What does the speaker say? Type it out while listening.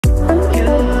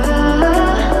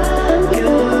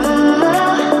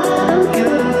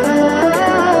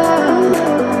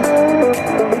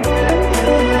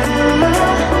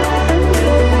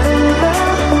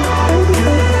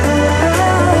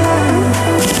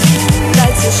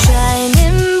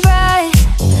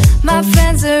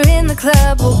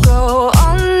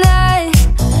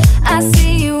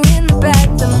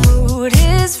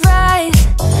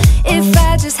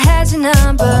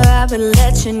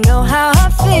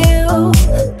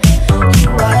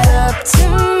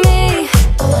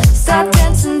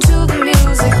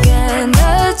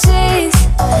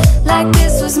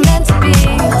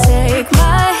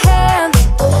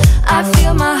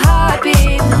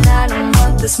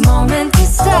moment to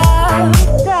stop.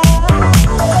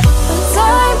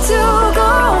 Time to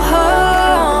go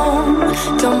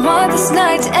home. Don't want this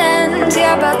night to end.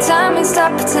 Yeah, about time we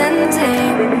stop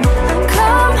pretending.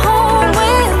 Come home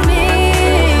with me.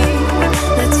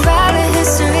 Let's write a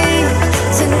history.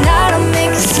 Tonight I'll make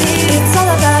you see. It's all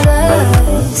about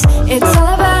us. It's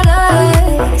all about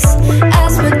us.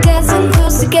 As we're dancing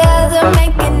close together,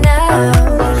 making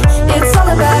out. It's all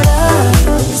about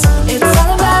us. It's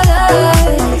all about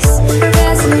us.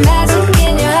 There's some magic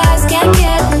in your eyes, can't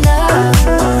get enough.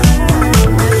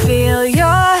 Feel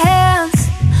your hands,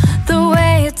 the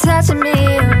way you're touching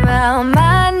me around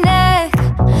my neck.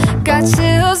 Got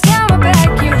chills down my back,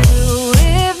 you do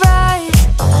it right.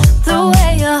 The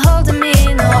way you're holding me,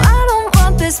 no, I don't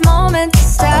want this moment to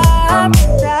stop.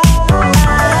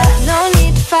 No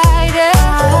need to fight it,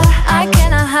 I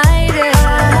cannot hide it.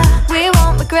 We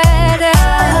won't regret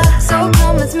it, so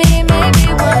come with me.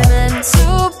 Maybe we're meant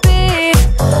to be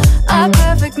a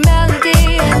perfect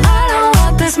melody, and I don't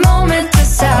want this moment to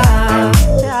stop.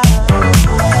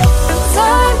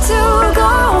 Time to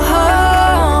go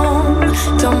home.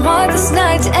 Don't want this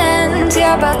night to end.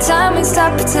 Yeah, about time we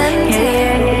stop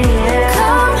pretending.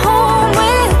 Come home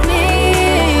with me.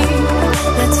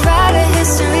 Let's write a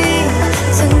history.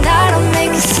 Tonight I'll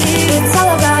make you see. It's all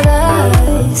about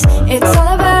us. It's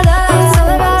all about us. It's all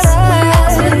about us.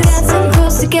 As we're dancing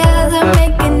close together,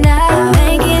 making out,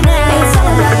 making out. It's all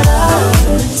about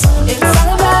us. It's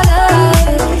all about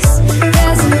us.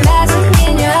 There's some magic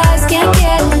in your eyes, can't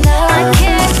get enough. I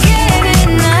can't get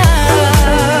enough.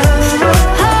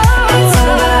 Oh, it's all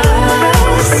about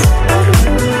us.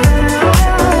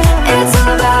 It's all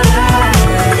about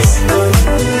us.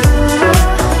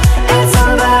 It's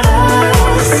all about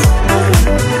us.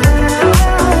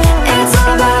 It's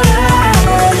all about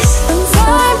us.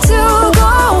 Time to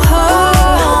go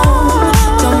home.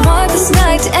 Don't want this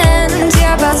night to end.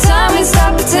 Yeah, about time we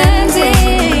stop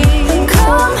pretending.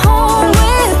 Come home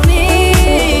with me.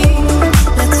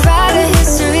 Let's write a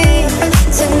history.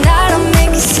 Tonight I'll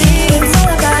make you see. It's all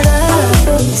about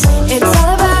us. It's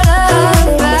all about us.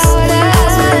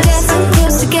 As we're dancing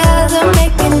close together,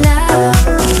 making out.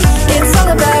 It's all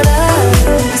about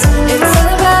us. It's all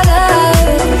about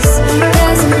us.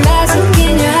 There's some magic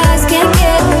in your eyes, can't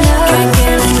get enough. Can't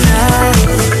get enough.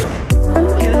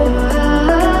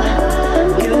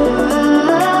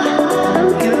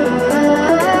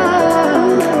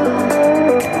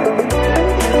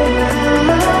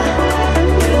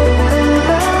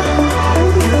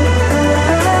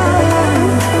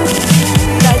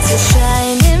 Lights are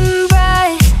shining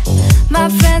bright. My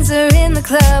friends are in the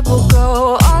club, we'll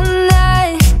go all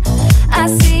night. I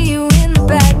see you in the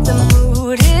back, the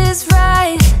mood is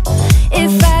right.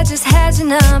 If I just had your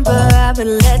number, I would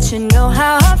let you know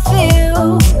how I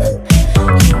feel.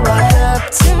 You walk up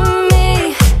to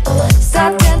me,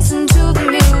 start dancing to the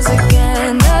music,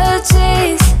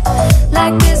 energies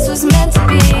like this was meant to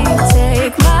be.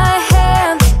 Take my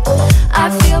hand, I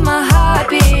feel my heart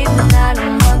beat, and I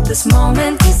don't want this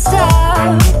moment to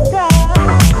stop.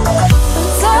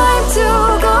 Time to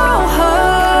go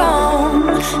home.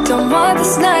 Don't want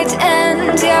this night to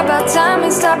end. Yeah, about time we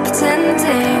stop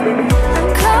pretending.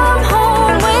 Come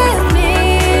home with me.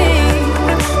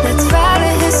 Let's write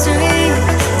a history.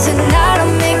 Tonight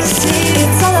I'll make you see.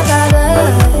 It's all about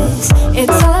us.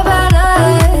 It's all about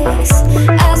us.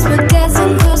 As we're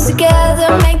dancing close together,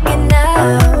 making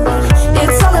out.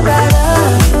 It's all about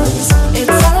us.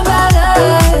 It's all about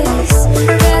us.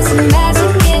 There's some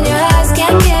magic in your eyes,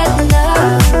 can't get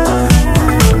enough.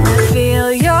 Feel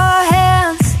your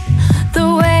hands, the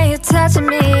way you're touching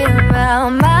me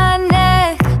around my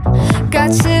neck.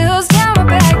 Got chills down my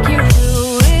back, you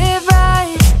do it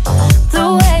right. The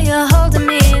way you're holding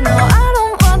me, no, I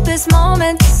don't want this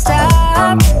moment to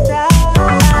stop.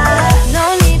 No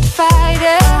need to fight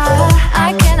it,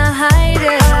 I cannot hide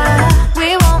it.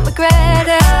 We won't regret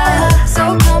it,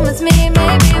 so come with me.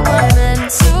 Maybe we're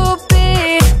meant to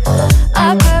be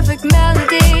a perfect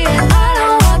melody, and I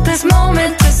don't want this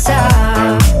moment to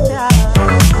stop.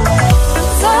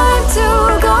 Time to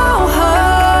go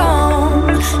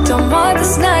home. Don't want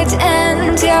this night to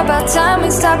end. Yeah, about time we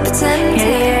stop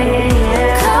pretending.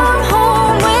 Come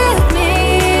home with me.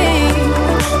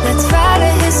 Let's write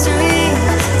a history.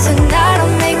 Tonight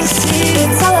I'll make you see.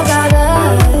 It's all about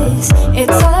us.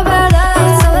 It's all about us.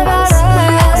 It's all about us.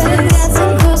 As we're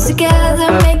dancing close together,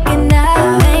 making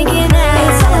out, making out.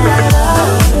 It's all about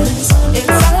us.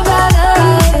 It's all about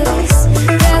us.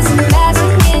 There's some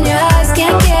magic in your eyes,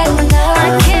 can't get enough. I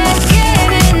can't get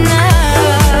enough.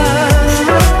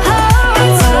 Oh,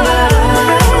 it's all about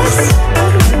us.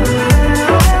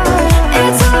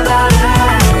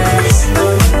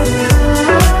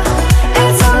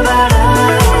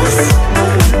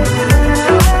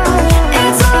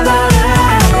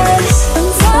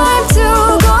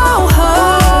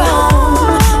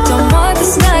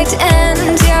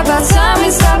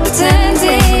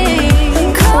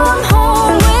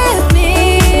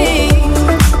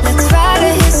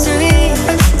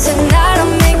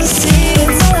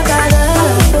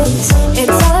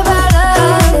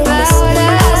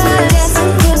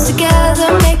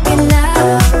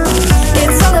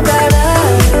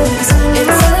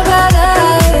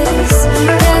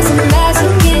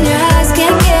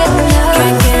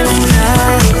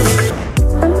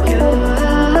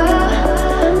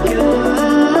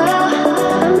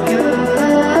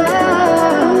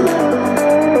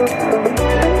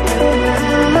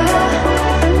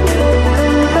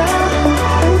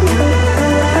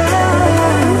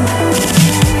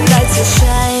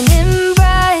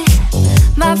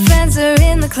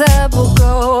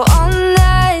 go all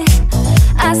night.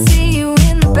 I see you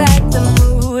in the back, the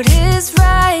mood is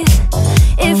right.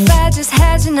 If I just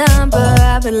had your number,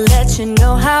 I would let you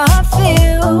know how I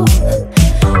feel.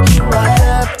 You walk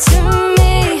up to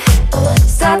me,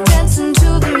 start dancing to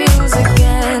the music,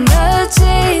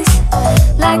 energies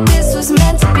like this was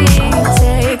meant to be.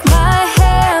 Take my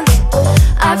hand,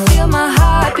 I feel my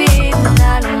heart beat, and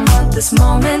I don't want this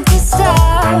moment to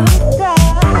stop.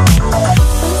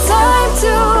 Time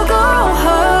to go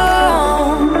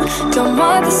home, don't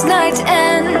want this night to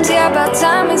end. Yeah, about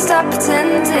time we stop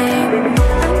pretending.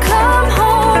 Come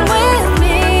home with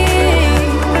me,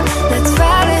 let's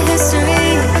write a history.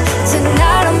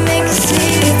 Tonight I'll make you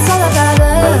see. It's all about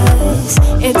us,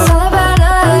 it's all about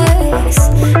us.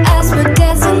 As we're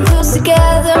dancing close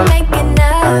together, making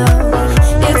out.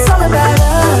 It's all about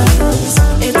us,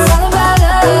 it's all about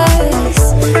us.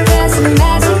 There's a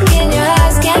magic in your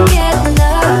eyes, can't get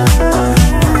enough.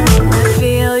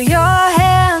 Feel your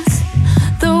hands,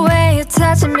 the way you're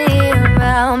touching me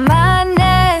around my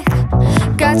neck.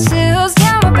 Got chills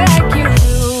down my back, you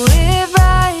do it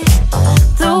right.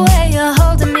 The way you're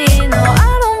holding me, no,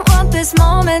 I don't want this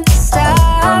moment to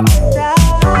stop.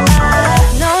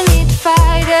 No need to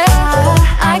fight it,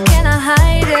 I cannot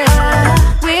hide it.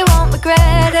 We won't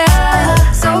regret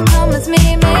it, so come with me.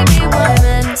 Maybe we're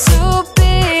meant to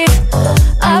be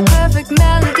a perfect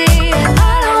melody, and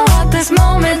I don't want this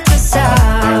moment to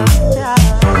stop.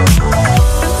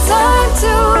 Time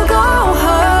to go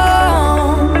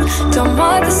home, don't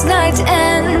want this night to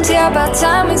end. Yeah, about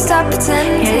time we stop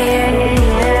pretending.